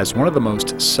 as one of the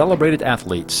most celebrated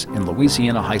athletes in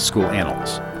Louisiana high school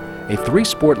annals. A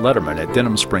 3-sport letterman at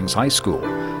Denham Springs High School,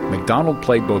 McDonald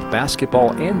played both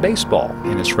basketball and baseball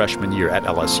in his freshman year at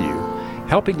LSU,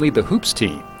 helping lead the hoops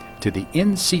team to the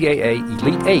NCAA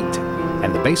Elite Eight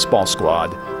and the baseball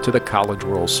squad to the College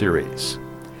World Series.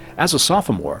 As a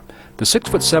sophomore, the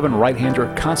 6'7"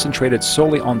 right-hander concentrated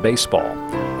solely on baseball,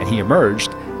 and he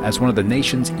emerged as one of the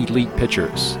nation's elite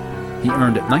pitchers. He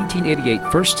earned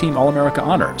 1988 First-Team All-America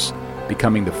honors,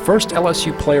 becoming the first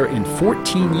LSU player in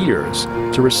 14 years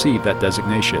to receive that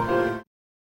designation.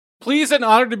 Pleased and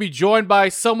honored to be joined by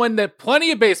someone that plenty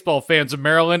of baseball fans of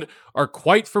Maryland are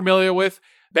quite familiar with,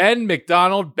 Ben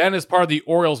McDonald. Ben is part of the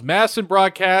Orioles Madison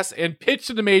broadcast and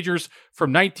pitched in the majors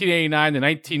from 1989 to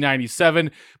 1997.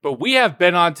 But we have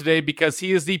Ben on today because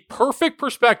he is the perfect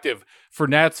perspective for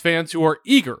Nats fans who are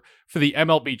eager for the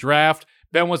MLB draft.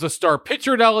 Ben was a star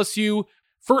pitcher at LSU,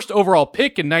 first overall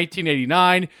pick in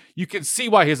 1989. You can see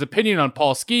why his opinion on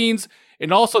Paul Skeens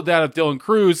and also that of Dylan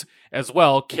Cruz as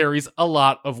well carries a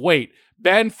lot of weight.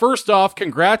 Ben, first off,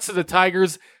 congrats to the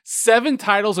Tigers. 7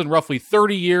 titles in roughly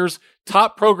 30 years.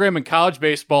 Top program in college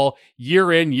baseball,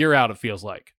 year in, year out, it feels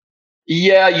like.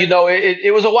 Yeah,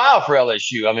 it was a while for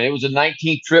LSU. I mean, it was a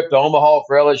 19th trip to Omaha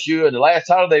for LSU, and the last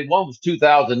title they won was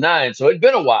 2009. So it'd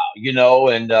been a while,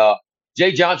 and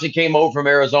Jay Johnson came over from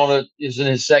Arizona, is in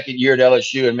his second year at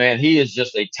LSU, and man, he is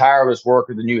just a tireless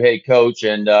worker, the new head coach,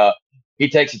 and he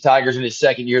takes the Tigers in his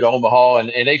second year to Omaha,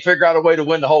 and they figure out a way to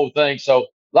win the whole thing. So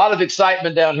a lot of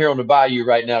excitement down here on the Bayou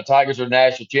right now. Tigers are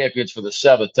national champions for the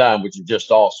 7th time, which is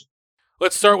just awesome.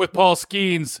 Let's start with Paul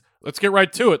Skeens. Let's get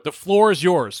right to it. The floor is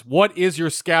yours. What is your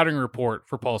scouting report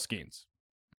for Paul Skeens?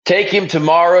 Take him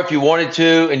tomorrow if you wanted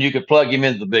to, and you could plug him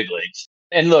into the big leagues.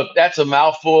 And look, that's a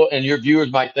mouthful, and your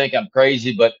viewers might think I'm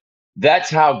crazy, but that's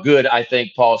how good I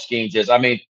think Paul Skeens is. I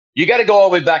mean, you got to go all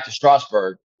the way back to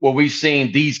Strasburg, where we've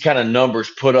seen these kind of numbers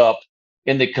put up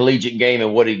in the collegiate game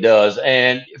and what he does.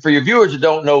 And for your viewers that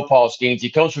don't know Paul Skeens, he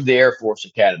comes from the Air Force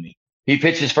Academy. He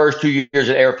pitched his first 2 years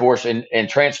at Air Force and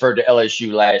transferred to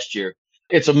LSU last year.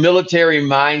 It's a military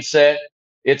mindset.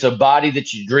 It's a body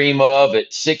that you dream of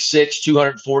at 6'6",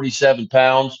 247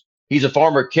 pounds. He's a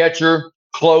former catcher,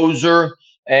 closer,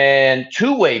 and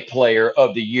two-way player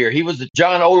of the year. He was the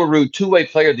John Olerud two-way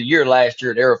player of the year last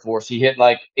year at Air Force. He hit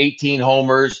like 18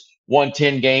 homers, won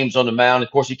 10 games on the mound.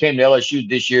 Of course, he came to LSU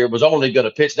this year, was only going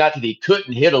to pitch. Not that he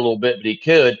couldn't hit a little bit, but he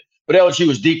could. But LSU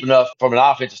was deep enough from an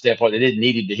offensive standpoint. They didn't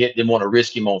need him to hit. Didn't want to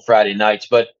risk him on Friday nights.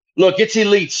 But look, it's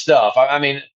elite stuff. I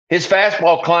mean, his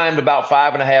fastball climbed about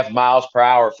 5.5 miles per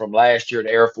hour from last year at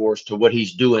Air Force to what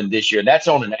he's doing this year. That's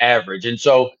on an average. And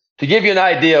so to give you an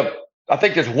idea, I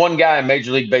think there's one guy in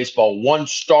Major League Baseball, one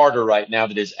starter right now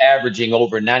that is averaging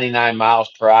over 99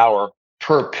 miles per hour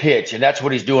per pitch. And that's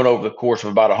what he's doing over the course of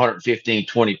about 115,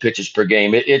 20 pitches per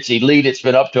game. It's elite. It's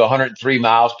been up to 103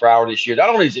 miles per hour this year. Not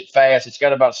only is it fast, it's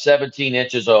got about 17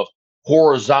 inches of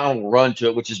horizontal run to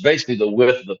it, which is basically the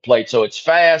width of the plate. So it's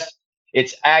fast,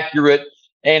 it's accurate,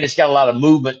 and it's got a lot of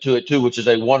movement to it too, which is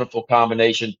a wonderful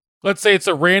combination. Let's say it's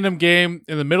a random game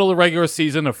in the middle of the regular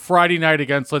season, a Friday night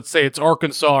against, let's say it's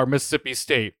Arkansas or Mississippi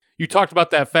State. You talked about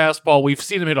that fastball. We've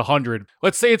seen him hit 100.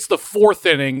 Let's say it's the 4th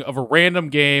inning of a random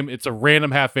game. It's a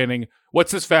random half inning.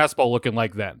 What's his fastball looking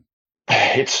like then?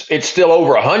 It's still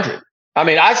over 100. I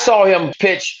mean, I saw him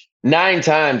pitch 9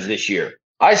 times this year.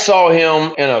 I saw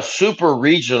him in a super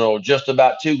regional just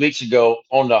about 2 weeks ago.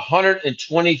 On the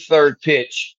 123rd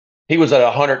pitch, he was at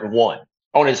 101.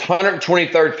 On his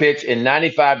 123rd pitch in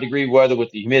 95-degree weather with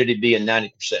the humidity being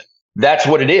 90%. That's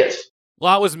what it is. A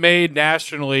lot was made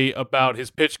nationally about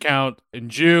his pitch count in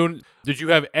June. Did you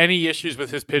have any issues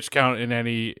with his pitch count in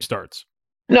any starts?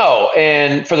 No,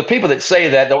 and for the people that say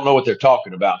that, don't know what they're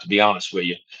talking about, to be honest with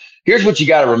you. Here's what you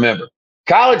got to remember.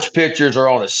 College pitchers are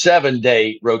on a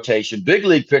 7-day rotation. Big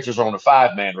league pitchers are on a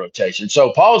 5-man rotation.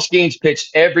 So Paul Skeens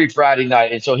pitched every Friday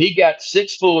night, and so he got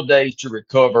 6 full days to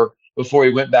recover before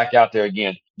he went back out there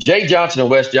again. Jay Johnson and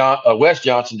Wes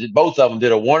Johnson both of them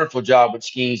did a wonderful job with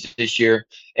Skeens this year.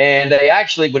 And they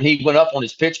actually, when he went up on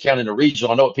his pitch count in the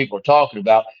regional, I know what people are talking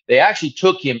about, they actually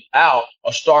took him out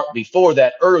a start before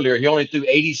that earlier. He only threw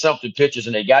 80-something pitches,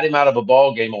 and they got him out of a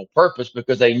ball game on purpose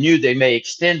because they knew they may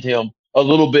extend him a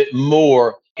little bit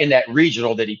more in that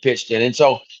regional that he pitched in. And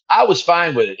so I was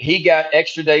fine with it. He got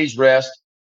extra days rest.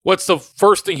 What's the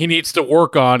first thing he needs to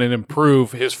work on and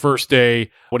improve his first day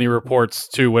when he reports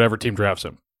to whatever team drafts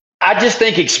him? I just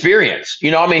think experience.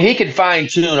 I mean, he can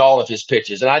fine-tune all of his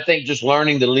pitches, and I think just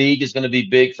learning the league is going to be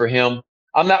big for him.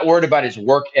 I'm not worried about his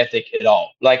work ethic at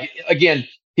all. Like, again,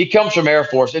 he comes from Air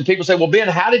Force, and people say, well, Ben,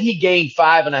 how did he gain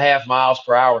 5.5 miles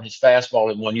per hour in his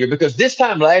fastball in 1 year? Because this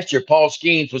time last year, Paul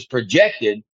Skeens was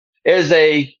projected as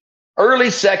a early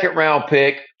 2nd-round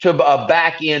pick to a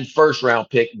back-end 1st-round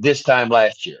pick this time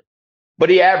last year. But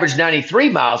he averaged 93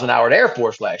 miles an hour at Air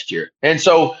Force last year. And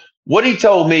so what he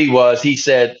told me was, he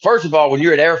said, first of all, when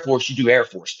you're at Air Force, you do Air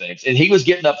Force things. And he was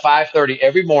getting up 5:30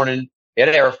 every morning at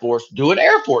Air Force doing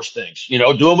Air Force things,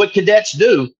 doing what cadets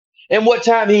do. And what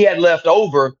time he had left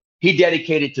over, he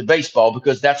dedicated to baseball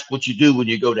because that's what you do when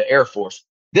you go to Air Force.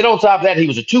 Then on top of that, he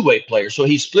was a two-way player. So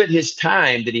he split his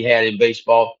time that he had in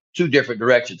baseball 2 different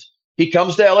directions. He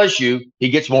comes to LSU. He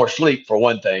gets more sleep, for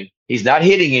one thing. He's not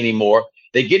hitting anymore.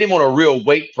 They get him on a real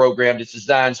weight program that's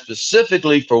designed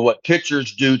specifically for what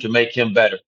pitchers do to make him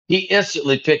better. He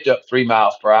instantly picked up 3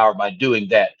 miles per hour by doing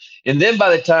that. And then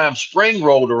by the time spring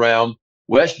rolled around,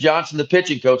 Wes Johnson, the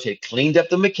pitching coach, had cleaned up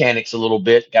the mechanics a little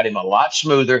bit, got him a lot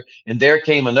smoother, and there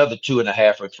came another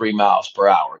 2.5 or 3 miles per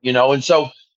hour. And so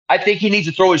I think he needs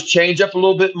to throw his changeup a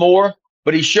little bit more,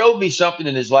 but he showed me something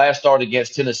in his last start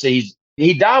against Tennessee.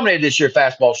 He dominated this year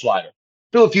fastball slider.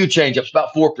 Threw a few changeups,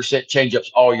 about 4% changeups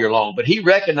all year long. But he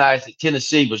recognized that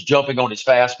Tennessee was jumping on his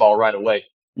fastball right away.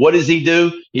 What does he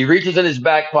do? He reaches in his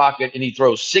back pocket and he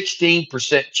throws 16%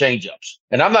 changeups.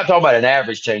 And I'm not talking about an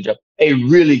average changeup, a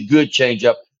really good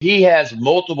changeup. He has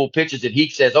multiple pitches that he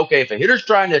says, okay, if a hitter's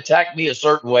trying to attack me a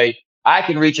certain way, I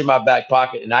can reach in my back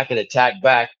pocket and I can attack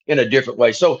back in a different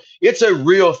way. So it's a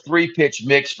real 3-pitch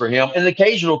mix for him. And the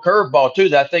occasional curveball, too,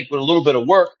 that I think with a little bit of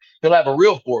work, he'll have a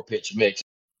real 4-pitch mix.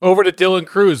 Over to Dylan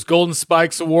Cruz, Golden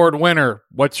Spikes Award winner.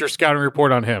 What's your scouting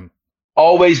report on him?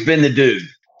 Always been the dude.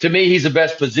 To me, he's the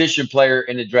best position player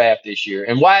in the draft this year.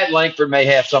 And Wyatt Langford may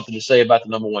have something to say about the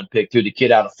number 1 pick, too, the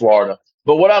kid out of Florida.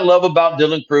 But what I love about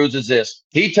Dylan Cruz is this.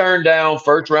 He turned down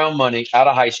first-round money out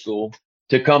of high school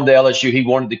to come to LSU. He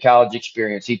wanted the college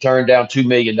experience. He turned down $2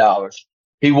 million.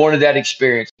 He wanted that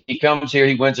experience. He comes here.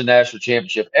 He wins a national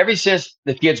championship. Ever since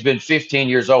the kid's been 15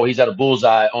 years old, he's had a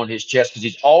bullseye on his chest because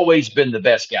he's always been the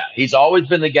best guy. He's always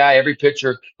been the guy every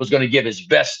pitcher was going to give his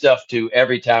best stuff to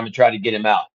every time and try to get him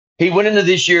out. He went into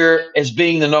this year as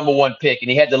being the number 1 pick, and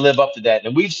he had to live up to that.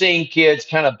 And we've seen kids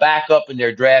kind of back up in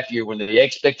their draft year when the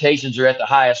expectations are at the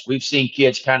highest. We've seen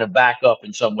kids kind of back up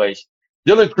in some ways.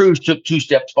 Dylan Cruz took 2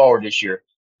 steps forward this year.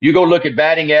 You go look at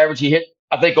batting average. He hit,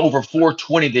 I think, over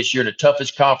 420 this year in the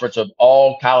toughest conference of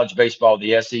all college baseball,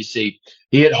 the SEC. He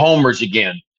hit homers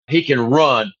again. He can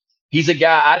run. He's a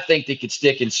guy I think that could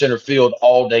stick in center field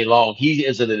all day long. He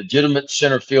is a legitimate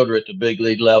center fielder at the big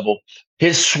league level.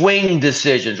 His swing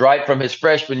decisions, right from his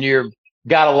freshman year,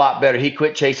 got a lot better. He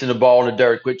quit chasing the ball in the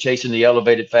dirt, quit chasing the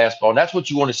elevated fastball. And that's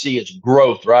what you want to see is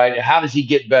growth, right? How does he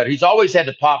get better? He's always had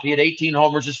to pop. He had 18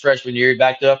 homers his freshman year. He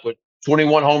backed up with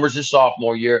 21 homers his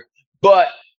sophomore year. But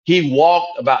he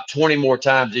walked about 20 more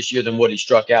times this year than what he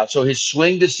struck out. So his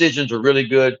swing decisions are really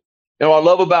good. And what I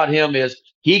love about him is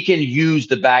he can use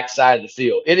the backside of the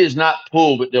field. It is not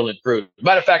pulled with Dylan Cruz.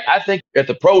 Matter of fact, I think at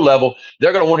the pro level,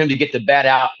 they're going to want him to get the bat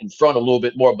out in front a little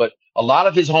bit more. But a lot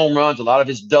of his home runs, a lot of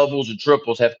his doubles and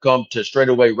triples have come to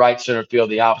straightaway right center field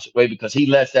the opposite way because he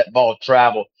lets that ball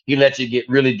travel. He lets it get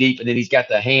really deep, and then he's got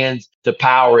the hands to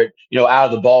power it, out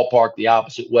of the ballpark the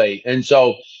opposite way. And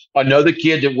so another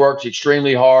kid that works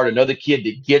extremely hard, another kid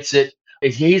that gets it.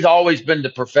 He's always been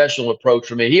the professional approach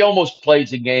for me. He almost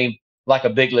plays the game like a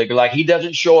big leaguer. Like he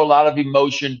doesn't show a lot of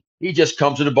emotion. He just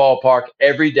comes to the ballpark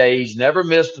every day. He's never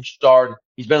missed a start.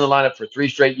 He's been in the lineup for 3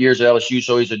 straight years at LSU.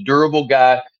 So he's a durable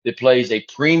guy that plays a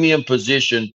premium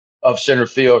position of center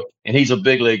field. And he's a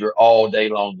big leaguer all day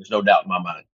long. There's no doubt in my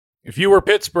mind. If you were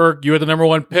Pittsburgh, you were the number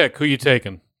 1 pick. Who you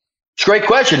taking? It's a great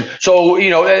question. So,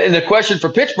 and the question for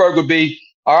Pittsburgh would be,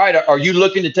 all right, are you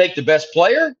looking to take the best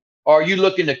player or are you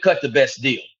looking to cut the best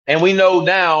deal? And we know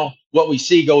now what we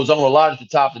see goes on a lot at the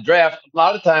top of the draft. A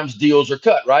lot of times deals are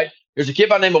cut, right? There's a kid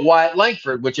by the name of Wyatt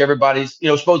Langford, which everybody's,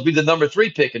 supposed to be the number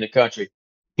 3 pick in the country.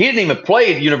 He didn't even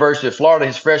play at the University of Florida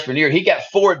his freshman year. He got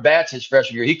 4 at-bats his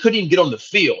freshman year. He couldn't even get on the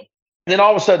field. And then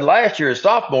all of a sudden last year, his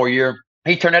sophomore year,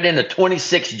 he turned that into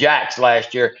 26 jacks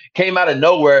last year, came out of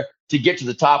nowhere to get to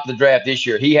the top of the draft this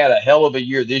year. He had a hell of a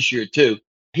year this year, too.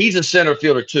 He's a center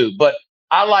fielder, too. But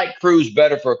I like Cruz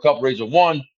better for a couple reasons.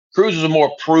 One, Cruz is a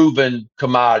more proven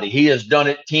commodity. He has done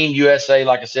it Team USA,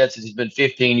 like I said, since he's been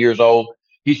 15 years old.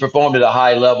 He's performed at a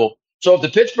high level. So if the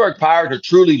Pittsburgh Pirates are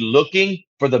truly looking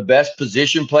for the best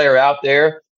position player out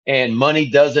there and money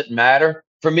doesn't matter,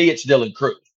 for me, it's Dylan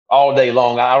Cruz all day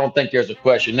long. I don't think there's a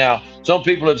question. Now, some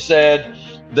people have said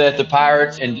that the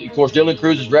Pirates, and of course, Dylan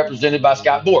Cruz is represented by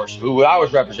Scott Boras, who I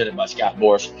was represented by Scott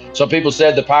Boras. Some people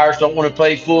said the Pirates don't want to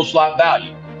play full slot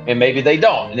value, and maybe they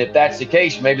don't. And if that's the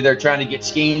case, maybe they're trying to get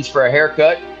Skeens for a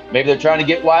haircut. Maybe they're trying to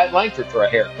get Wyatt Langford for a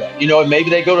haircut. And maybe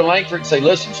they go to Langford and say,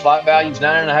 listen, slot value's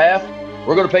 9.5.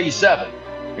 We're going to pay you 7.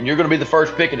 And you're going to be the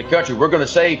first pick in the country. We're going to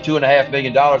save $2.5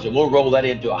 million, and we'll roll that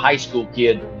into a high school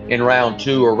kid in round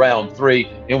 2 or round 3,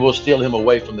 and we'll steal him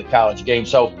away from the college game.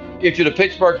 So if you're the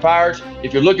Pittsburgh Pirates,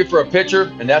 if you're looking for a pitcher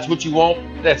and that's what you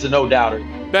want, that's a no-doubter.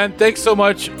 Ben, thanks so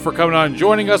much for coming on and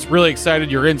joining us. Really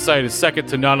excited. Your insight is second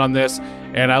to none on this,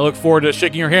 and I look forward to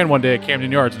shaking your hand one day at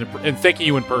Camden Yards and thanking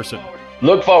you in person.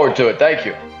 Look forward to it. Thank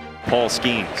you. Paul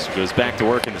Skeens goes back to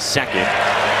work in the second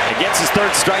and gets his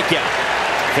 3rd strikeout.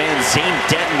 Van Zane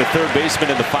Denton, the third baseman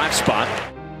in the 5 spot.